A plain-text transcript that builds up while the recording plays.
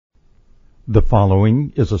The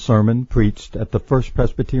following is a sermon preached at the First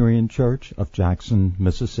Presbyterian Church of Jackson,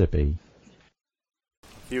 Mississippi.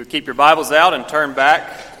 If you would keep your Bibles out and turn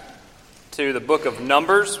back to the book of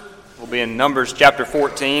Numbers. We'll be in Numbers chapter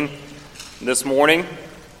 14 this morning.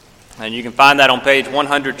 And you can find that on page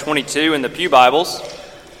 122 in the Pew Bibles.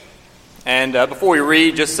 And before we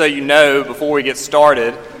read, just so you know, before we get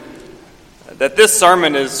started, that this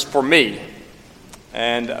sermon is for me.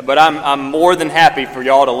 But I'm more than happy for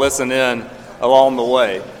y'all to listen in along the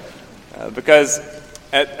way. Because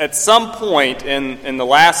at some point in the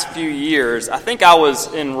last few years, I think I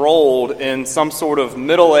was enrolled in some sort of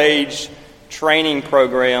middle-age training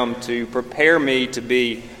program to prepare me to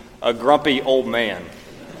be a grumpy old man.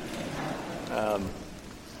 I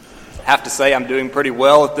have to say I'm doing pretty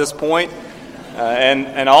well at this point.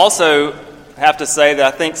 And also have to say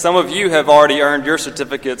that I think some of you have already earned your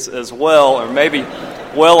certificates as well, or maybe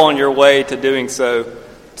well on your way to doing so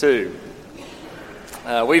too.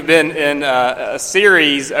 We've been in a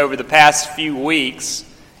series over the past few weeks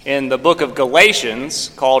in the book of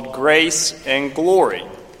Galatians called Grace and Glory.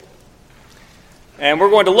 And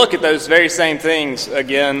we're going to look at those very same things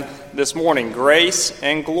again this morning, grace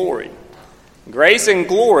and glory. Grace and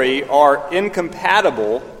glory are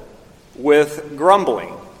incompatible with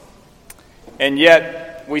grumbling. And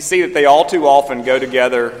yet, we see that they all too often go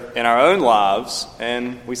together in our own lives,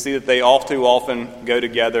 and we see that they all too often go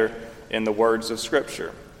together in the words of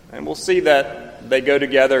Scripture. And we'll see that they go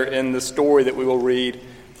together in the story that we will read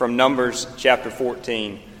from Numbers chapter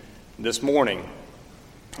 14 this morning.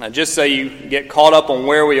 Just so you get caught up on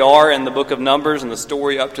where we are in the book of Numbers and the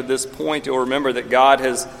story up to this point, you'll remember that God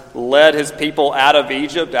has led His people out of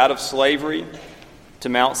Egypt, out of slavery, to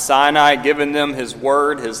Mount Sinai, given them His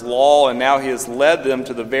word, His law, and now He has led them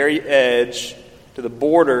to the very edge, to the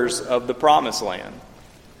borders of the Promised Land.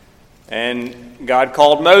 And God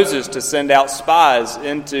called Moses to send out spies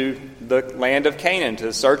into the land of Canaan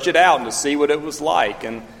to search it out and to see what it was like.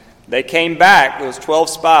 And they came back, those 12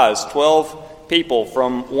 spies, 12 people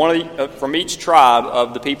from each tribe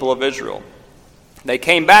of the people of Israel. They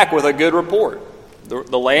came back with a good report.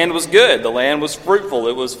 The land was good. The land was fruitful.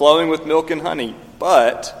 It was flowing with milk and honey.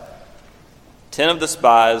 But 10 of the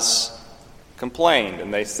spies complained,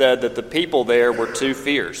 and they said that the people there were too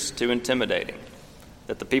fierce, too intimidating,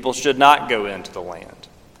 that the people should not go into the land.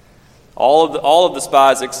 All of the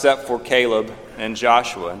spies except for Caleb and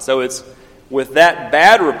Joshua. And so it's with that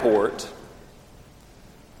bad report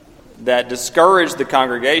that discouraged the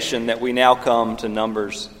congregation that we now come to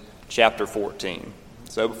Numbers chapter 14.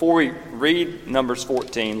 So before we read Numbers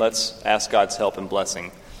 14, let's ask God's help and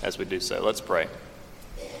blessing as we do so. Let's pray.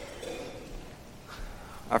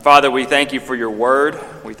 Our Father, we thank you for your word.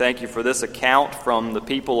 We thank you for this account from the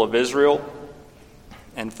people of Israel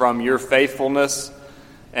and from your faithfulness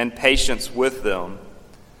and patience with them.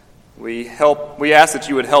 We ask that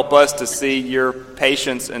you would help us to see your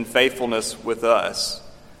patience and faithfulness with us.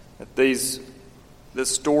 That this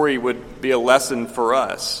story would be a lesson for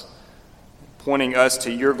us, pointing us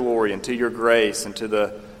to your glory and to your grace and to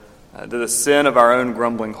the sin of our own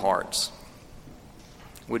grumbling hearts.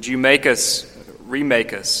 Would you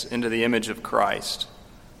remake us into the image of Christ,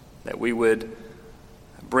 that we would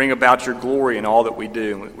bring about your glory in all that we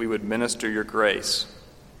do, and that we would minister your grace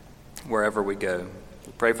wherever we go.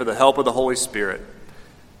 We pray for the help of the Holy Spirit,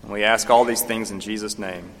 and we ask all these things in Jesus'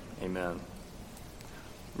 name. Amen.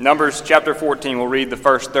 Numbers chapter 14, we'll read the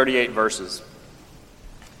first 38 verses.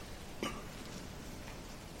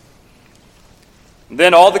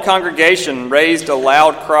 Then all the congregation raised a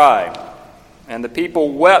loud cry, and the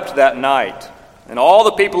people wept that night. And all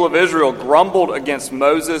the people of Israel grumbled against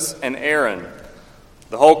Moses and Aaron.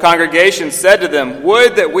 The whole congregation said to them,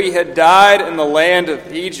 "Would that we had died in the land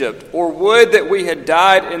of Egypt, or would that we had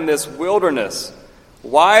died in this wilderness.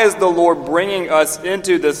 Why is the Lord bringing us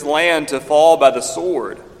into this land to fall by the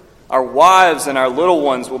sword? Our wives and our little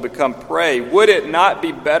ones will become prey. Would it not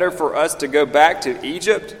be better for us to go back to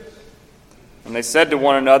Egypt?" And they said to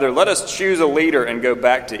one another, "Let us choose a leader and go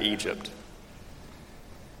back to Egypt."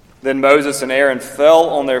 Then Moses and Aaron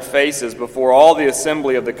fell on their faces before all the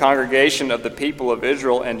assembly of the congregation of the people of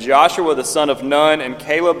Israel, and Joshua the son of Nun and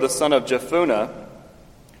Caleb the son of Jephunneh,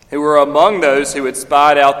 who were among those who had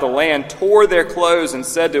spied out the land, tore their clothes and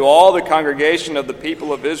said to all the congregation of the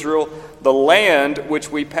people of Israel, "The land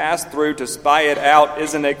which we passed through to spy it out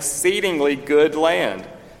is an exceedingly good land.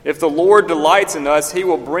 If the Lord delights in us, he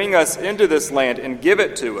will bring us into this land and give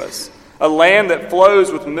it to us, a land that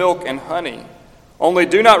flows with milk and honey. Only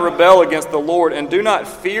do not rebel against the Lord, and do not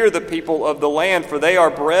fear the people of the land, for they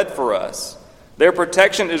are bread for us. Their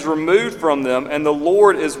protection is removed from them, and the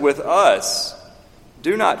Lord is with us.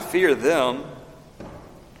 Do not fear them."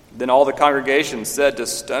 Then all the congregation said to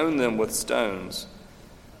stone them with stones.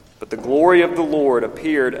 But the glory of the Lord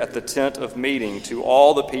appeared at the tent of meeting to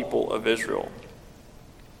all the people of Israel.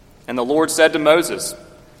 And the Lord said to Moses,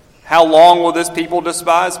 "How long will this people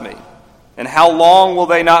despise me? And how long will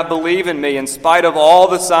they not believe in me in spite of all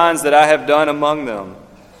the signs that I have done among them?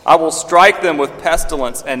 I will strike them with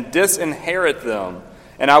pestilence and disinherit them,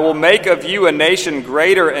 and I will make of you a nation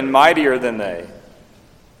greater and mightier than they."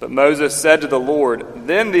 But Moses said to the Lord,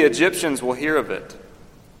 "Then the Egyptians will hear of it.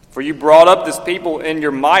 For you brought up this people in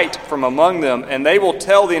your might from among them, and they will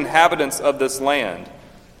tell the inhabitants of this land.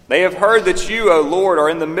 They have heard that you, O Lord, are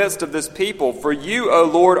in the midst of this people. For you, O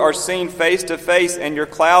Lord, are seen face to face, and your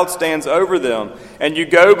cloud stands over them. And you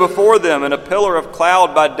go before them in a pillar of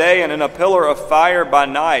cloud by day and in a pillar of fire by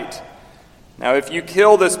night. Now if you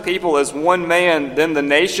kill this people as one man, then the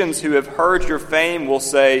nations who have heard your fame will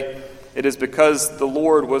say, 'It is because the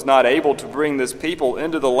Lord was not able to bring this people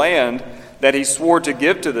into the land that he swore to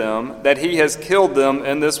give to them, that he has killed them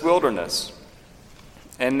in this wilderness.'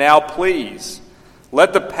 And now please,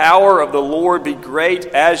 let the power of the Lord be great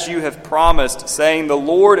as you have promised, saying, 'The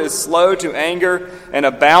Lord is slow to anger and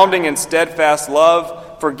abounding in steadfast love,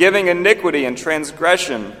 forgiving iniquity and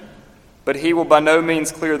transgression, but he will by no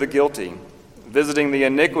means clear the guilty, visiting the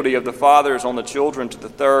iniquity of the fathers on the children to the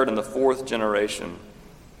third and the fourth generation.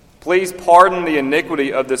 Please pardon the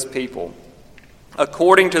iniquity of this people,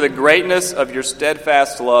 according to the greatness of your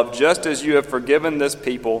steadfast love, just as you have forgiven this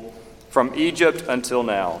people from Egypt until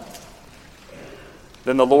now.'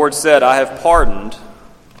 Then the Lord said, 'I have pardoned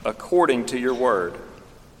according to your word.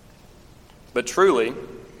 But truly,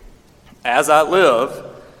 as I live,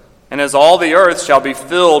 and as all the earth shall be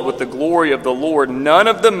filled with the glory of the Lord, none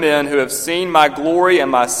of the men who have seen my glory and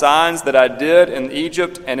my signs that I did in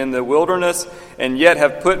Egypt and in the wilderness, and yet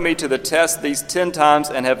have put me to the test these 10 times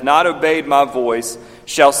and have not obeyed my voice,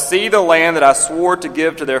 shall see the land that I swore to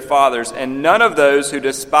give to their fathers, and none of those who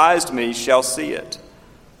despised me shall see it.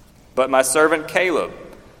 But my servant Caleb,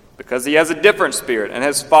 because he has a different spirit and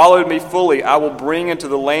has followed me fully, I will bring into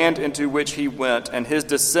the land into which he went, and his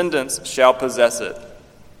descendants shall possess it.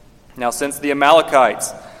 Now since the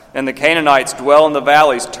Amalekites and the Canaanites dwell in the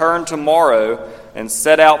valleys, turn tomorrow and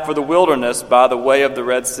set out for the wilderness by the way of the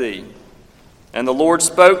Red Sea.' And the Lord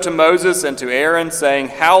spoke to Moses and to Aaron, saying,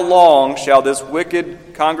 'How long shall this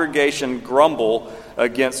wicked congregation grumble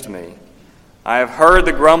against me? I have heard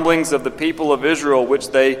the grumblings of the people of Israel,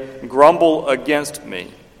 which they grumble against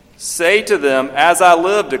me. Say to them, "As I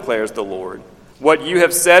live, declares the Lord, what you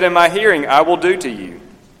have said in my hearing I will do to you.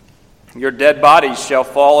 Your dead bodies shall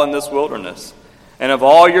fall in this wilderness. And of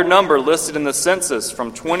all your number listed in the census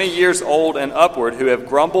from 20 years old and upward who have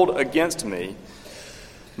grumbled against me,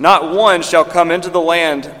 not one shall come into the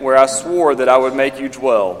land where I swore that I would make you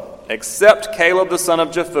dwell, except Caleb the son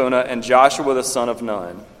of Jephunneh and Joshua the son of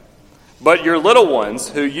Nun. But your little ones,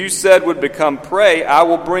 who you said would become prey, I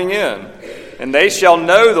will bring in, and they shall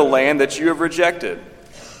know the land that you have rejected.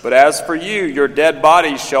 But as for you, your dead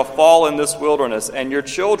bodies shall fall in this wilderness, and your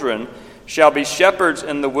children shall be shepherds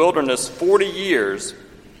in the wilderness 40 years,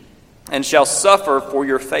 and shall suffer for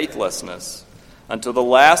your faithlessness, until the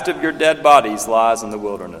last of your dead bodies lies in the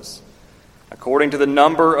wilderness. According to the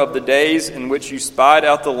number of the days in which you spied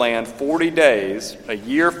out the land, 40 days, a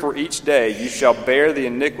year for each day, you shall bear the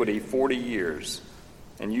iniquity 40 years,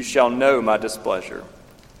 and you shall know my displeasure.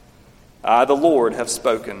 I, the Lord, have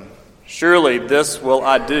spoken. Surely this will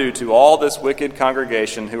I do to all this wicked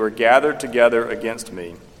congregation who are gathered together against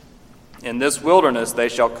me. In this wilderness they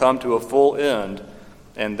shall come to a full end,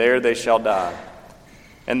 and there they shall die.'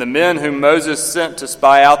 And the men whom Moses sent to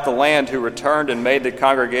spy out the land, who returned and made the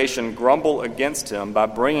congregation grumble against him by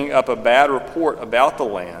bringing up a bad report about the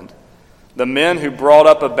land, the men who brought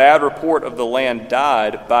up a bad report of the land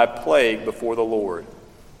died by plague before the Lord.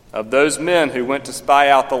 Of those men who went to spy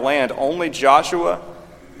out the land, only Joshua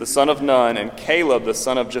the son of Nun and Caleb the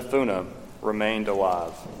son of Jephunneh remained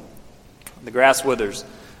alive. The grass withers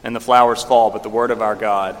and the flowers fall, but the word of our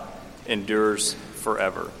God endures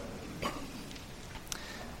forever."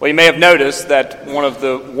 Well, you may have noticed that one of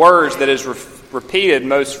the words that is repeated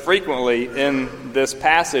most frequently in this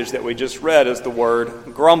passage that we just read is the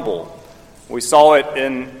word grumble. We saw it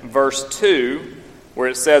in verse 2, where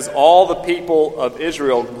it says, all the people of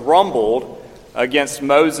Israel grumbled against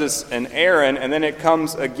Moses and Aaron, and then it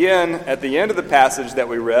comes again at the end of the passage that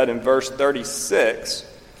we read in verse 36,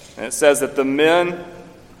 and it says that the men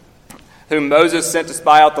whom Moses sent to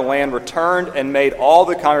spy out the land returned and made all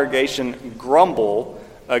the congregation grumble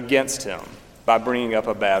against him by bringing up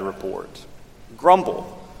a bad report.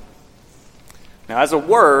 Grumble. Now, as a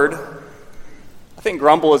word, I think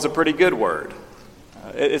grumble is a pretty good word.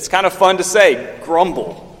 It's kind of fun to say,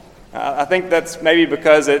 grumble. I think that's maybe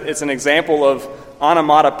because it's an example of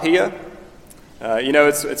onomatopoeia.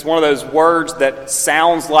 It's one of those words that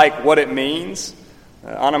sounds like what it means.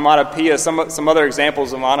 Onomatopoeia, some other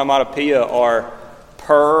examples of onomatopoeia are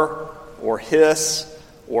purr or hiss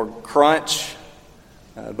or crunch.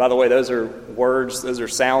 By the way, those are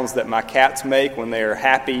sounds that my cats make when they're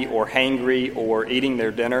happy or hangry or eating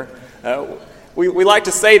their dinner. We like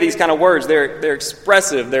to say these kind of words. They're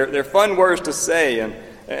expressive. They're fun words to say,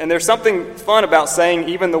 and there's something fun about saying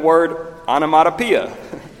even the word onomatopoeia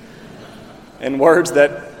and words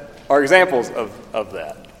that are examples of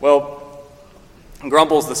that. Well,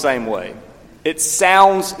 grumble's the same way. It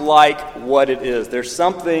sounds like what it is. There's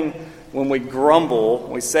something when we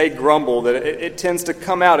say grumble, that it tends to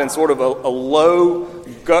come out in sort of a low,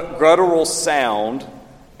 guttural sound.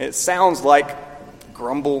 It sounds like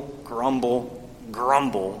grumble, grumble,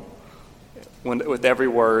 grumble with every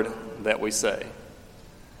word that we say.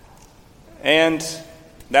 And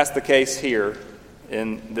that's the case here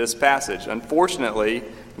in this passage. Unfortunately,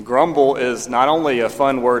 grumble is not only a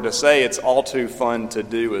fun word to say, it's all too fun to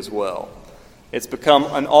do as well. It's become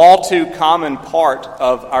an all too common part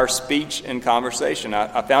of our speech and conversation.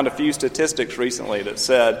 I found a few statistics recently that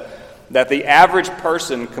said that the average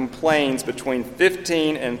person complains between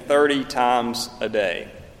 15 and 30 times a day.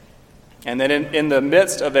 And that in the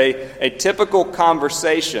midst of a typical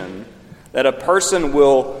conversation, that a person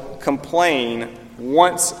will complain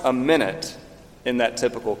once a minute in that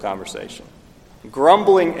typical conversation.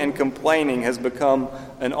 Grumbling and complaining has become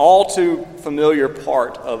an all too familiar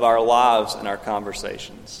part of our lives and our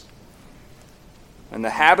conversations. And the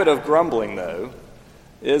habit of grumbling, though,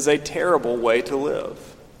 is a terrible way to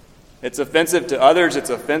live. It's offensive to others,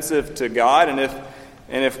 it's offensive to God, and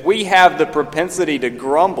if we have the propensity to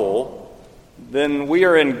grumble, then we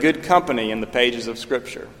are in good company in the pages of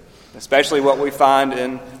Scripture, especially what we find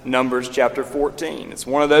in Numbers chapter 14. It's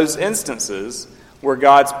one of those instances where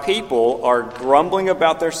God's people are grumbling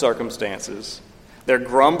about their circumstances, they're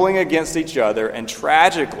grumbling against each other, and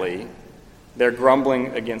tragically, they're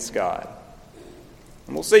grumbling against God.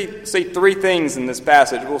 And we'll see three things in this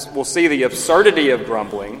passage. We'll see the absurdity of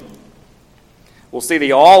grumbling, we'll see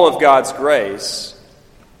the awe of God's grace,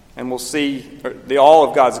 and we'll see the awe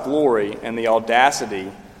of God's glory and the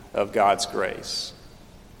audacity of God's grace.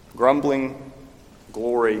 Grumbling,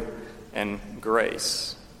 glory, and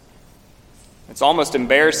grace. It's almost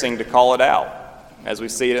embarrassing to call it out, as we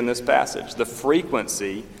see it in this passage, the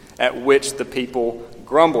frequency at which the people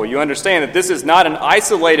grumble. You understand that this is not an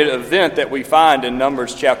isolated event that we find in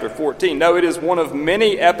Numbers chapter 14. No, it is one of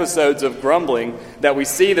many episodes of grumbling that we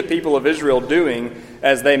see the people of Israel doing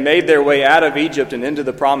as they made their way out of Egypt and into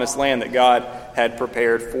the promised land that God had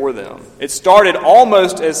prepared for them. It started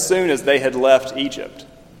almost as soon as they had left Egypt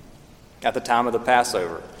at the time of the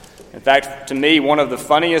Passover. In fact, to me, one of the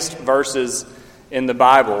funniest verses in the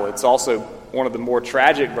Bible, it's also one of the more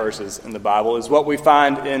tragic verses in the Bible, is what we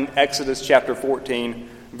find in Exodus chapter 14,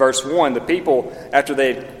 verse 1. The people, after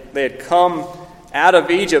they had come out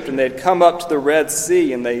of Egypt and they had come up to the Red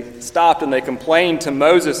Sea, and they stopped and they complained to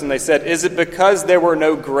Moses, and they said, "Is it because there were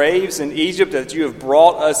no graves in Egypt that you have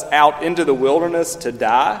brought us out into the wilderness to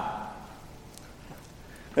die?"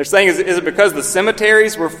 They're saying, is it because the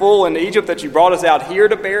cemeteries were full in Egypt that you brought us out here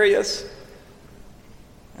to bury us?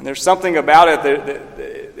 And there's something about it that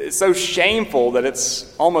it's so shameful that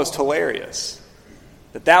it's almost hilarious.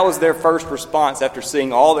 That was their first response after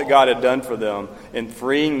seeing all that God had done for them in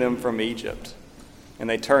freeing them from Egypt. And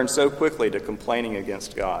they turned so quickly to complaining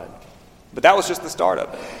against God. But that was just the start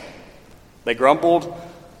of it. They grumbled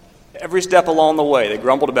every step along the way. They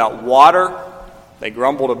grumbled about water. They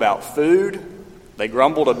grumbled about food. They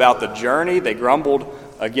grumbled about the journey. They grumbled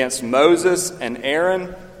against Moses and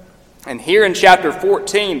Aaron. And here in chapter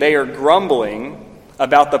 14, they are grumbling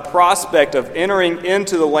about the prospect of entering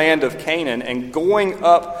into the land of Canaan and going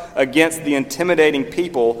up against the intimidating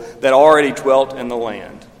people that already dwelt in the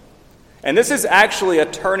land. And this is actually a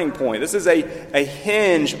turning point. This is a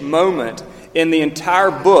hinge moment in the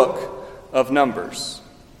entire book of Numbers.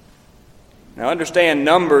 Now understand,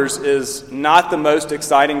 Numbers is not the most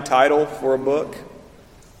exciting title for a book.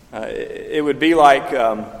 It would be like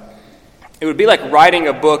writing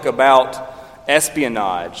a book about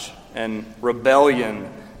espionage and rebellion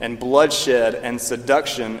and bloodshed and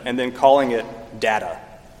seduction and then calling it data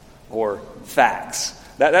or facts.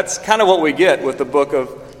 That's kind of what we get with the book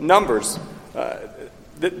of Numbers.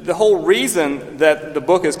 The whole reason that the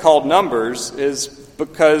book is called Numbers is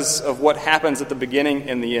because of what happens at the beginning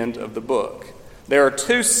and the end of the book. There are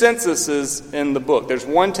two censuses in the book. There's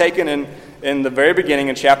one taken in the very beginning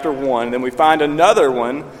in chapter 1. And then we find another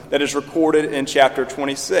one that is recorded in chapter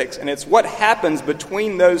 26. And it's what happens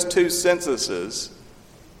between those two censuses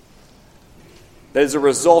that is a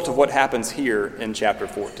result of what happens here in chapter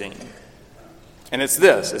 14. And it's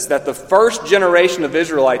this. It's that the first generation of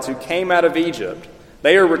Israelites who came out of Egypt,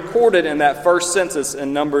 they are recorded in that first census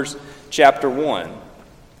in Numbers chapter 1.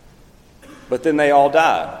 But then they all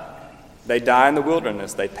die. They die in the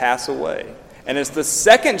wilderness. They pass away. And it's the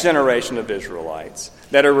second generation of Israelites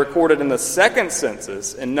that are recorded in the second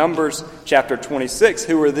census in Numbers chapter 26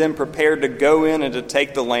 who were then prepared to go in and to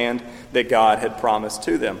take the land that God had promised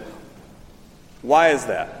to them. Why is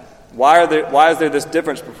that? Why is there this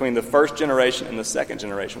difference between the first generation and the second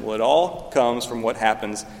generation? Well, it all comes from what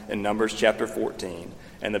happens in Numbers chapter 14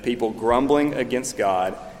 and the people grumbling against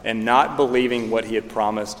God and not believing what he had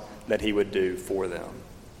promised that he would do for them.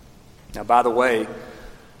 Now, by the way,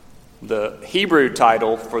 the Hebrew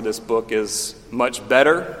title for this book is much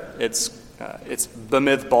better. It's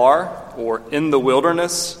Bamidbar, or In the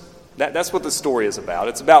Wilderness. That's what the story is about.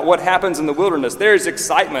 It's about what happens in the wilderness. There's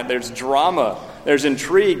excitement, there's drama, there's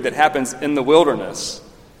intrigue that happens in the wilderness.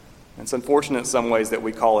 It's unfortunate in some ways that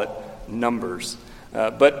we call it Numbers.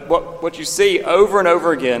 But what you see over and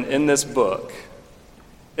over again in this book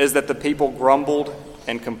is that the people grumbled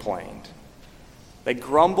and complained. They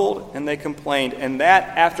grumbled and they complained, and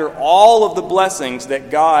that after all of the blessings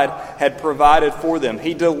that God had provided for them.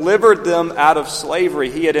 He delivered them out of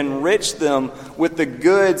slavery. He had enriched them with the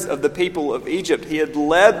goods of the people of Egypt. He had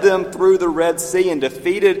led them through the Red Sea and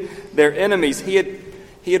defeated their enemies. He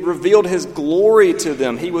had revealed his glory to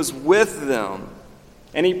them. He was with them,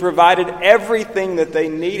 and he provided everything that they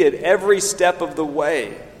needed every step of the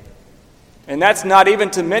way. And that's not even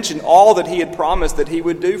to mention all that he had promised that he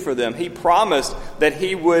would do for them. He promised that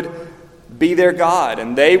he would be their God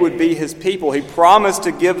and they would be his people. He promised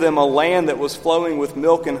to give them a land that was flowing with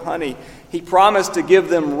milk and honey. He promised to give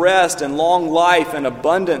them rest and long life and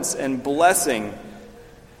abundance and blessing.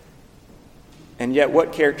 And yet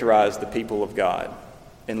what characterized the people of God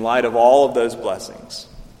in light of all of those blessings?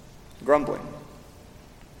 Grumbling.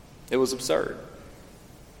 It was absurd.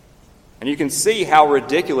 And you can see how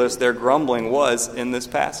ridiculous their grumbling was in this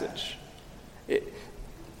passage.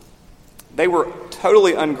 They were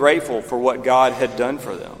totally ungrateful for what God had done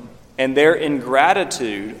for them. And their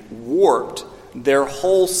ingratitude warped their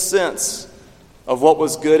whole sense of what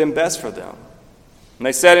was good and best for them. And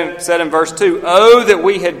they said in verse 2, "Oh, that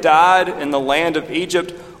we had died in the land of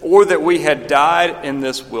Egypt, or that we had died in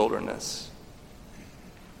this wilderness."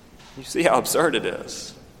 You see how absurd it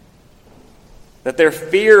is. That their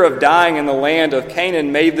fear of dying in the land of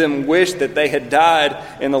Canaan made them wish that they had died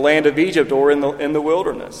in the land of Egypt or in the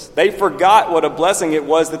wilderness. They forgot what a blessing it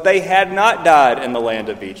was that they had not died in the land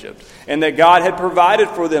of Egypt, and that God had provided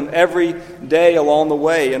for them every day along the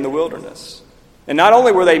way in the wilderness. And not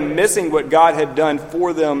only were they missing what God had done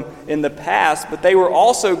for them in the past, but they were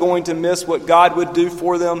also going to miss what God would do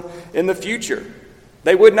for them in the future.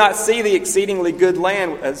 They would not see the exceedingly good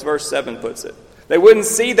land, as verse 7 puts it. They wouldn't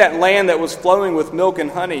see that land that was flowing with milk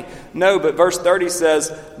and honey. No, but verse 30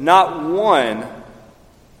 says, "Not one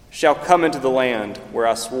shall come into the land where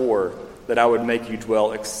I swore that I would make you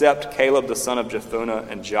dwell, except Caleb the son of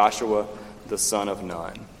Jephunneh and Joshua the son of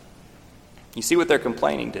Nun." You see what their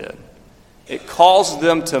complaining did? It caused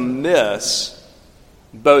them to miss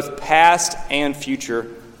both past and future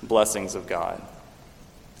blessings of God.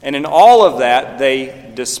 And in all of that, they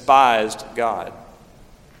despised God.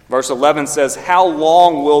 Verse 11 says, "How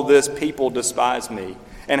long will this people despise me?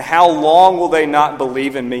 And how long will they not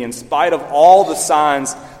believe in me in spite of all the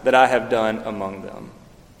signs that I have done among them?"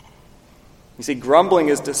 You see, grumbling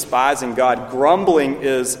is despising God. Grumbling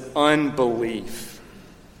is unbelief.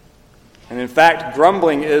 And in fact,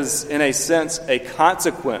 grumbling is, in a sense, a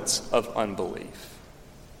consequence of unbelief.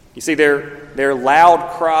 You see, their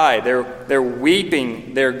loud cry, their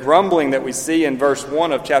weeping, their grumbling that we see in verse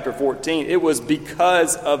 1 of chapter 14, it was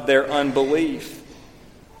because of their unbelief.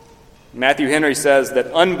 Matthew Henry says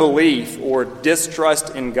that unbelief or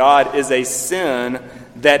distrust in God is a sin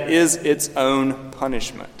that is its own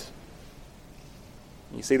punishment.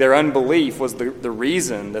 You see, their unbelief was the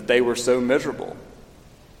reason that they were so miserable.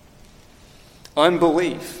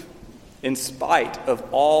 Unbelief, in spite of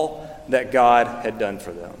all that God had done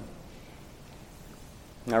for them.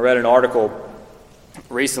 I read an article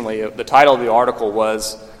recently. The title of the article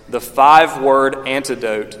was "The 5-Word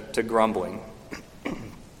Antidote to Grumbling."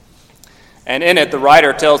 And in it, the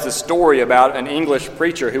writer tells the story about an English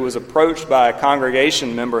preacher who was approached by a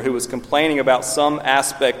congregation member who was complaining about some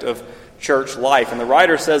aspect of church life. And the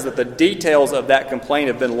writer says that the details of that complaint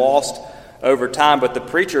have been lost over time. But the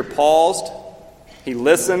preacher paused, he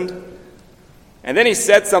listened, and then he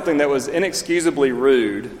said something that was inexcusably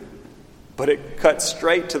rude, but it cut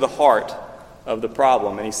straight to the heart of the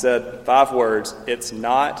problem. And he said 5 words: "It's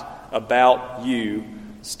not about you,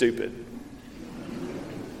 stupid."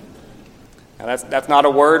 Now that's not a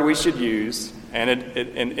word we should use, and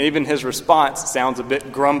and even his response sounds a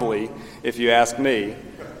bit grumbly, if you ask me.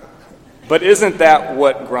 But isn't that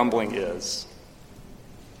what grumbling is?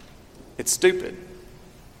 It's stupid.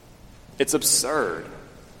 It's absurd,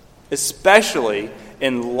 especially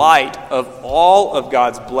in light of all of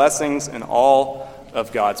God's blessings and all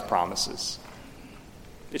of God's promises.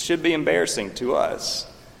 It should be embarrassing to us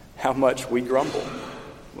how much we grumble.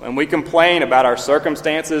 When we complain about our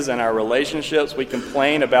circumstances and our relationships, we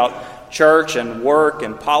complain about church and work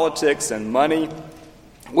and politics and money.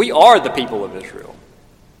 We are the people of Israel.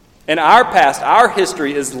 In our past, our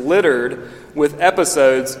history is littered with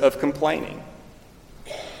episodes of complaining.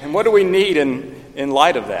 And what do we need in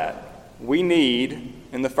light of that? We need,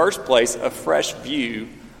 in the first place, a fresh view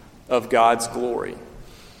of God's glory.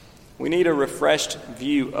 We need a refreshed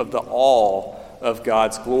view of the all of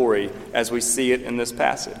God's glory as we see it in this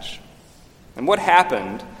passage. And what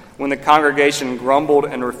happened when the congregation grumbled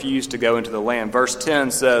and refused to go into the land? Verse 10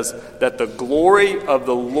 says that the glory of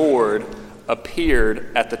the Lord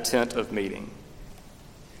appeared at the tent of meeting.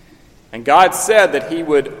 And God said that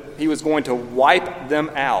he was going to wipe them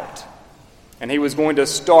out. And he was going to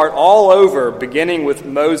start all over, beginning with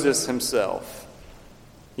Moses himself.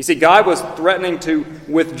 You see, God was threatening to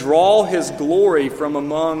withdraw his glory from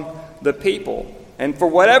among the people. And for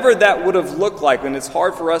whatever that would have looked like, and it's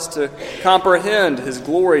hard for us to comprehend his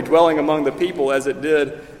glory dwelling among the people as it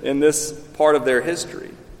did in this part of their history.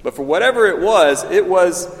 But for whatever it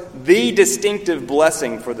was the distinctive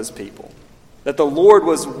blessing for this people, that the Lord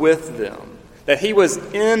was with them, that he was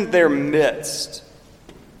in their midst,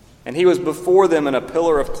 and he was before them in a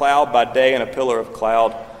pillar of cloud by day and a pillar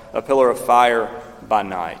of fire by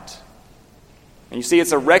night. And you see,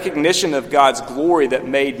 it's a recognition of God's glory that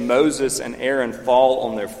made Moses and Aaron fall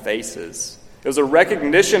on their faces. It was a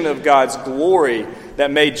recognition of God's glory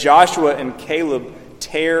that made Joshua and Caleb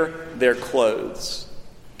tear their clothes.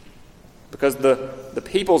 Because the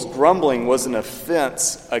people's grumbling was an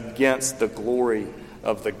offense against the glory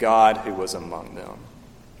of the God who was among them.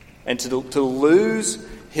 And to lose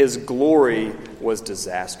his glory was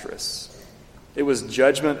disastrous. It was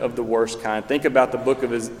judgment of the worst kind. Think about the book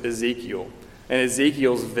of Ezekiel and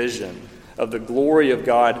Ezekiel's vision of the glory of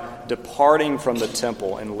God departing from the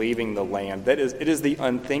temple and leaving the land. It is the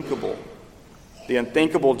unthinkable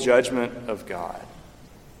judgment of God.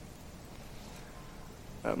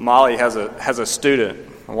 Molly has a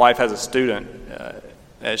student. My wife has a student.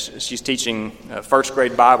 She's teaching first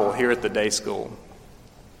grade Bible here at the day school.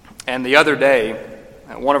 And the other day,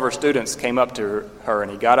 one of her students came up to her,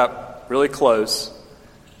 and he got up really close,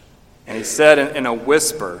 and he said in a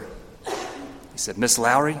whisper, he said, "Miss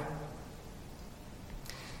Lowry,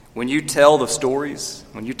 when you tell the stories,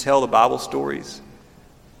 when you tell the Bible stories,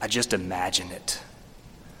 I just imagine it.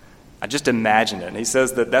 I just imagine it." And he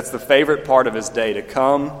says that that's the favorite part of his day, to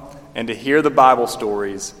come and to hear the Bible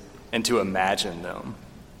stories and to imagine them.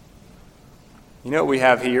 You know what we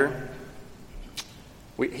have here?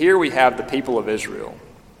 Here we have the people of Israel.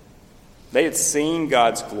 They had seen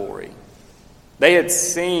God's glory. They had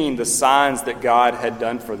seen the signs that God had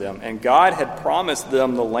done for them. And God had promised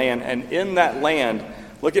them the land. And in that land,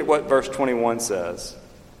 look at what verse 21 says.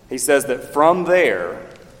 He says that from there,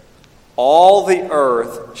 all the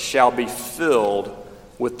earth shall be filled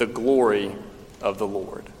with the glory of the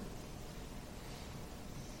Lord.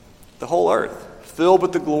 The whole earth filled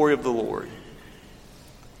with the glory of the Lord.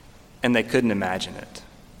 And they couldn't imagine it.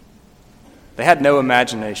 They had no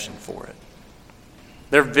imagination for it.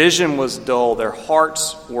 Their vision was dull, their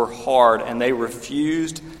hearts were hard, and they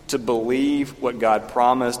refused to believe what God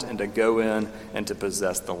promised and to go in and to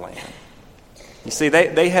possess the land. You see,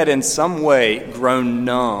 they had in some way grown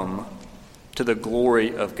numb to the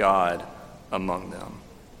glory of God among them.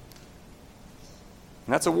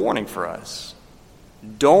 And that's a warning for us.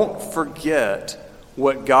 Don't forget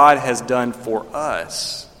what God has done for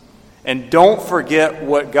us. And don't forget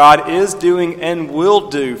what God is doing and will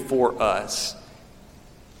do for us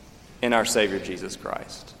in our Savior Jesus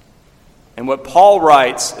Christ. And what Paul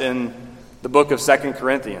writes in the book of 2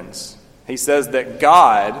 Corinthians, he says that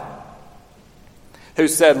God, who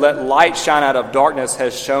said, "Let light shine out of darkness,"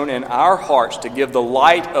 has shown in our hearts to give the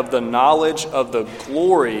light of the knowledge of the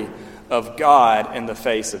glory of God in the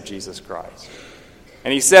face of Jesus Christ.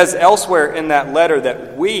 And he says elsewhere in that letter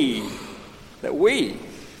that we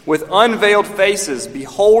with unveiled faces,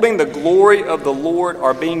 beholding the glory of the Lord,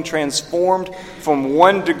 are being transformed from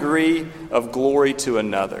one degree of glory to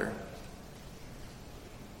another.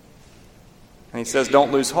 And he says,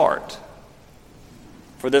 don't lose heart.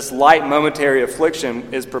 For this light momentary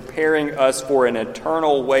affliction is preparing us for an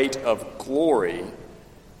eternal weight of glory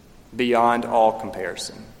beyond all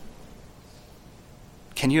comparison.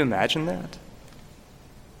 Can you imagine that?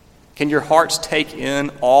 Can your hearts take in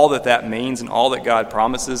all that that means and all that God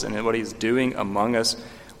promises and what he's doing among us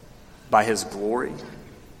by his glory?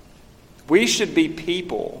 We should be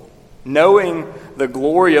people knowing the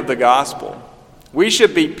glory of the gospel. We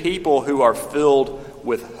should be people who are filled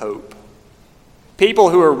with hope. People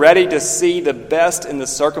who are ready to see the best in the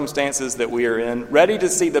circumstances that we are in, ready to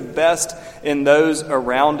see the best in those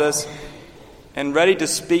around us, and ready to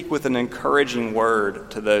speak with an encouraging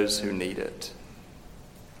word to those who need it.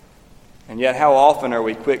 And yet, how often are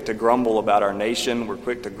we quick to grumble about our nation? We're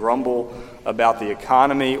quick to grumble about the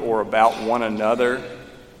economy or about one another.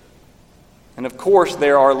 And of course,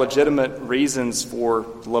 there are legitimate reasons for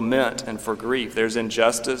lament and for grief. There's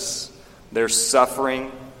injustice, there's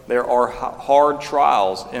suffering, there are hard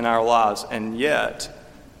trials in our lives. And yet,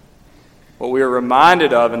 what we are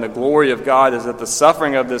reminded of in the glory of God is that the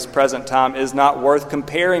suffering of this present time is not worth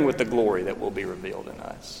comparing with the glory that will be revealed in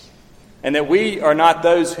us. And that we are not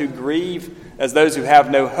those who grieve as those who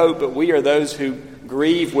have no hope, but we are those who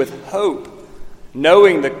grieve with hope,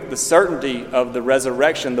 knowing the certainty of the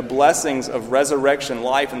resurrection, the blessings of resurrection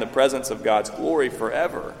life in the presence of God's glory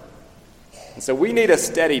forever. And so we need a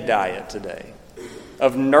steady diet today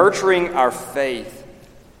of nurturing our faith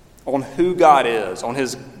on who God is, on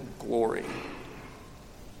his glory.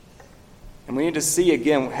 And we need to see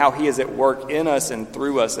again how he is at work in us and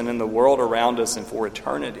through us and in the world around us and for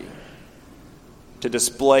eternity to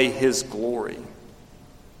display his glory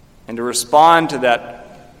and to respond to that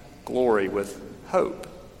glory with hope.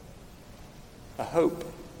 A hope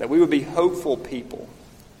that we would be hopeful people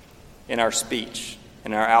in our speech,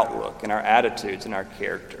 in our outlook, in our attitudes, in our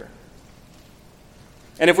character.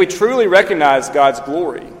 And if we truly recognize God's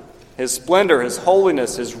glory, his splendor, his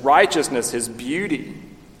holiness, his righteousness, his beauty,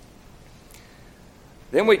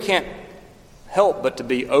 then we can't help but to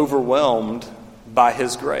be overwhelmed by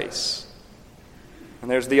his grace. And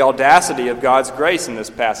there's the audacity of God's grace in this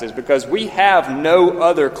passage, because we have no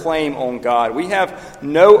other claim on God. We have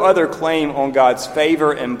no other claim on God's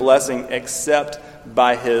favor and blessing except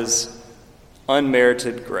by his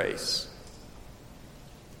unmerited grace.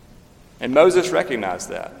 And Moses recognized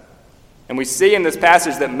that. And we see in this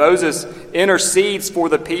passage that Moses intercedes for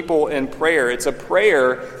the people in prayer. It's a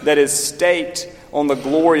prayer that is staked on the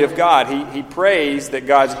glory of God. He prays that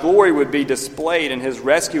God's glory would be displayed in his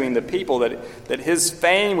rescuing the people, that his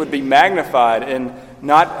fame would be magnified and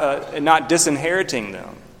not disinheriting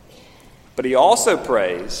them. But he also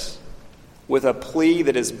prays with a plea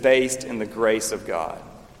that is based in the grace of God.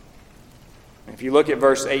 If you look at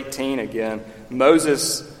verse 18 again,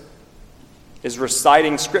 Moses is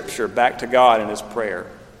reciting Scripture back to God in his prayer.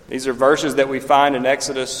 These are verses that we find in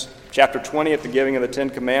Exodus chapter 20 at the giving of the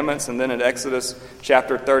Ten Commandments, and then in Exodus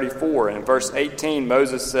chapter 34. And in verse 18,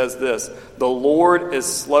 Moses says this: "The Lord is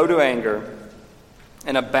slow to anger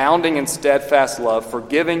and abounding in steadfast love,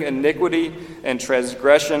 forgiving iniquity and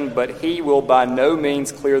transgression, but he will by no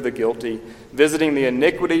means clear the guilty, visiting the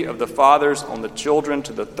iniquity of the fathers on the children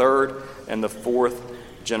to the third and the fourth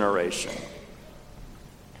generation."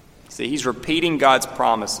 See, he's repeating God's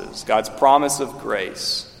promises, God's promise of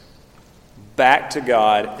grace, back to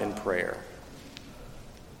God in prayer.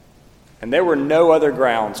 And there were no other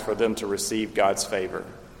grounds for them to receive God's favor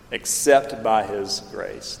except by his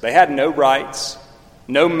grace. They had no rights,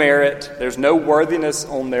 no merit, there's no worthiness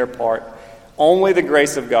on their part. Only the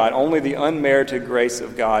grace of God, only the unmerited grace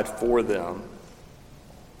of God for them,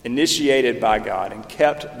 initiated by God and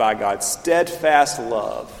kept by God. Steadfast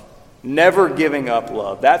love, never giving up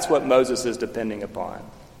love. That's what Moses is depending upon.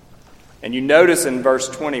 And you notice in verse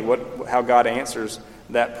 20 how God answers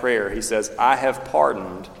that prayer. He says, "I have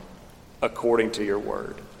pardoned according to your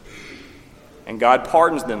word." And God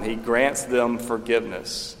pardons them. He grants them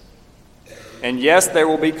forgiveness. And yes, there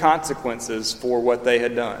will be consequences for what they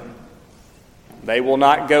had done. They will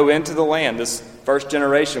not go into the land. This first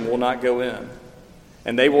generation will not go in.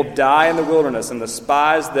 And they will die in the wilderness. And the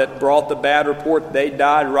spies that brought the bad report, they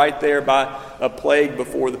died right there by a plague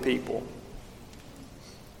before the people.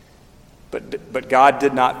 But God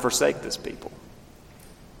did not forsake this people.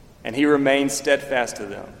 And he remained steadfast to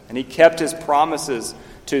them. And he kept his promises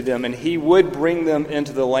to them. And he would bring them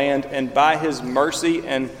into the land. And by his mercy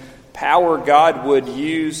and power, God would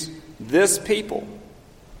use this people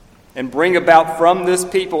and bring about from this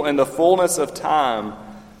people in the fullness of time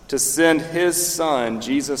to send his Son,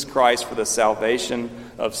 Jesus Christ, for the salvation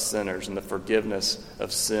of sinners and the forgiveness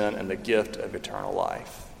of sin and the gift of eternal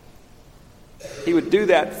life. He would do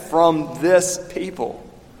that from this people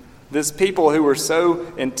who were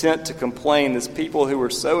so intent to complain, this people who were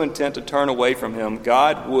so intent to turn away from him.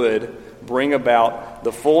 God would bring about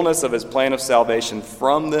the fullness of his plan of salvation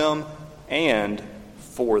from them and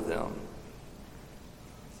for them.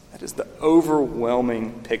 That is the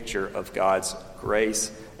overwhelming picture of God's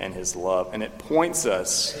grace and his love. And it points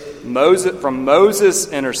us from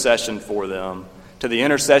Moses' intercession for them to the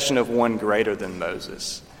intercession of one greater than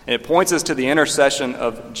Moses. And it points us to the intercession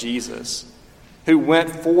of Jesus, who went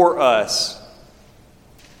for us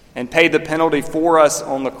and paid the penalty for us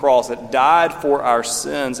on the cross, that died for our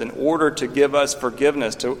sins in order to give us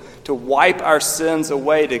forgiveness, to wipe our sins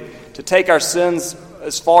away, to take our sins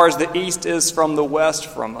as far as the east is from the west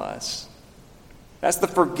from us. That's the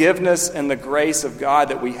forgiveness and the grace of God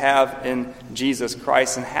that we have in Jesus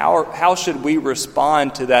Christ. And how should we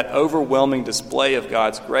respond to that overwhelming display of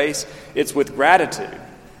God's grace? It's with gratitude.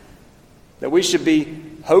 That we should be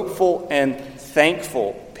hopeful and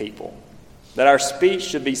thankful people. That our speech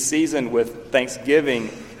should be seasoned with thanksgiving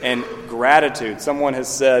and gratitude. Someone has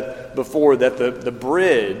said before that the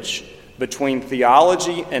bridge between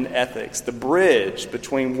theology and ethics, the bridge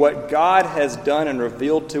between what God has done and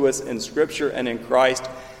revealed to us in Scripture and in Christ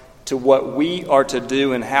to what we are to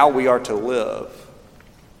do and how we are to live,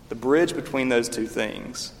 the bridge between those two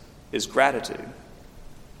things is gratitude.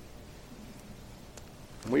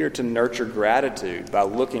 We are to nurture gratitude by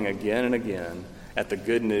looking again and again at the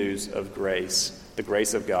good news of grace, the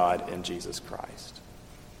grace of God in Jesus Christ,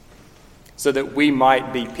 so that we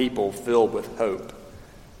might be people filled with hope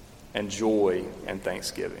and joy and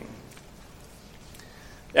thanksgiving.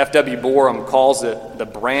 F.W. Borum calls it the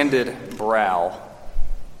branded brow.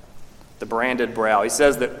 The branded brow. He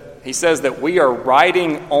says that we are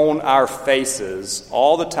writing on our faces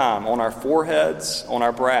all the time, on our foreheads, on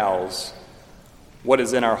our brows, what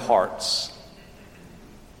is in our hearts.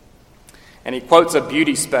 And he quotes a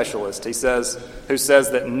beauty specialist, who says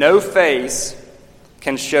that no face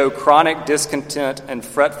can show chronic discontent and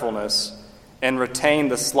fretfulness and retain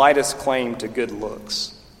the slightest claim to good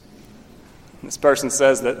looks. This person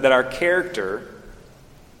says that our character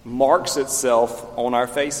marks itself on our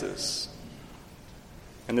faces.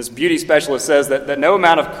 And this beauty specialist says that no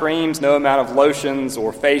amount of creams, no amount of lotions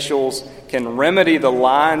or facials can remedy the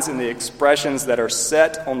lines and the expressions that are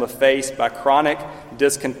set on the face by chronic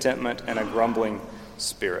discontentment and a grumbling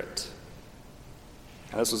spirit.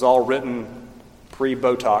 Now, this was all written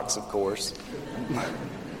pre-Botox, of course.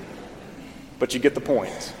 But you get the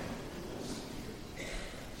point.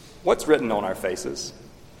 What's written on our faces?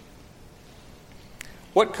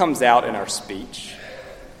 What comes out in our speech?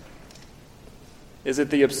 Is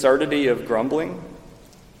it the absurdity of grumbling?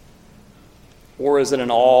 Or is it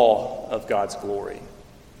an awe of God's glory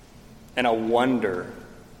and a wonder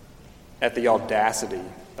at the audacity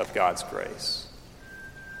of God's grace?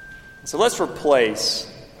 So let's replace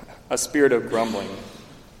a spirit of grumbling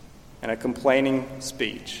and a complaining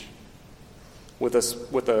speech with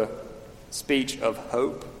a speech of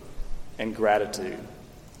hope and gratitude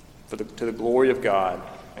to the glory of God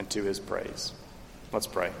and to his praise. Let's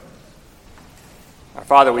pray. Our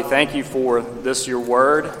Father, we thank you for this, your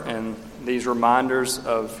word, and these reminders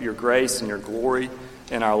of your grace and your glory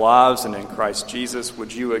in our lives and in Christ Jesus.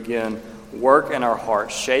 Would you again work in our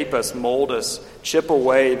hearts, shape us, mold us, chip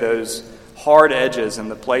away those hard edges and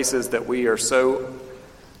the places that we are so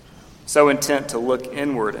intent to look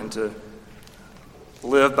inward and to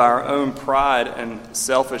live by our own pride and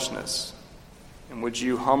selfishness. And would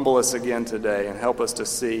you humble us again today and help us to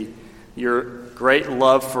see your great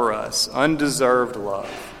love for us, undeserved love,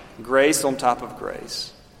 grace on top of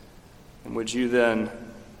grace. And would you then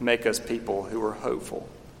make us people who are hopeful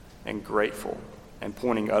and grateful and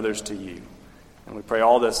pointing others to you. And we pray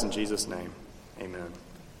all this in Jesus' name. Amen.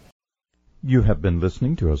 You have been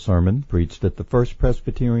listening to a sermon preached at the First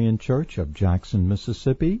Presbyterian Church of Jackson,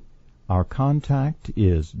 Mississippi. Our contact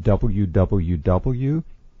is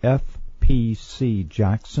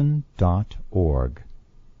www.fpcjackson.org.